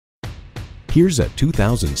Here's a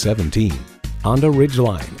 2017 Honda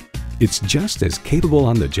Ridgeline. It's just as capable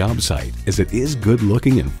on the job site as it is good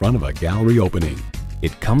looking in front of a gallery opening.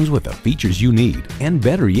 It comes with the features you need and,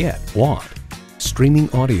 better yet, want.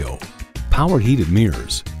 Streaming audio, power heated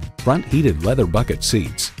mirrors, front heated leather bucket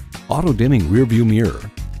seats, auto dimming rear view mirror,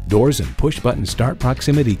 doors and push button start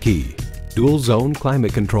proximity key, dual zone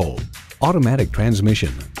climate control, automatic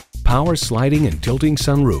transmission, power sliding and tilting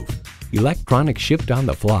sunroof, electronic shift on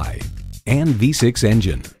the fly, and V6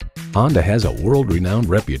 engine. Honda has a world-renowned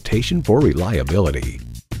reputation for reliability.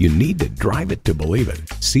 You need to drive it to believe it.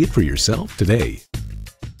 See it for yourself today.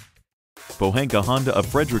 Pohanka Honda of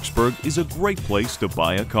Fredericksburg is a great place to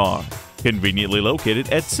buy a car. Conveniently located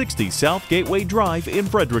at 60 South Gateway Drive in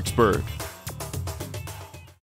Fredericksburg.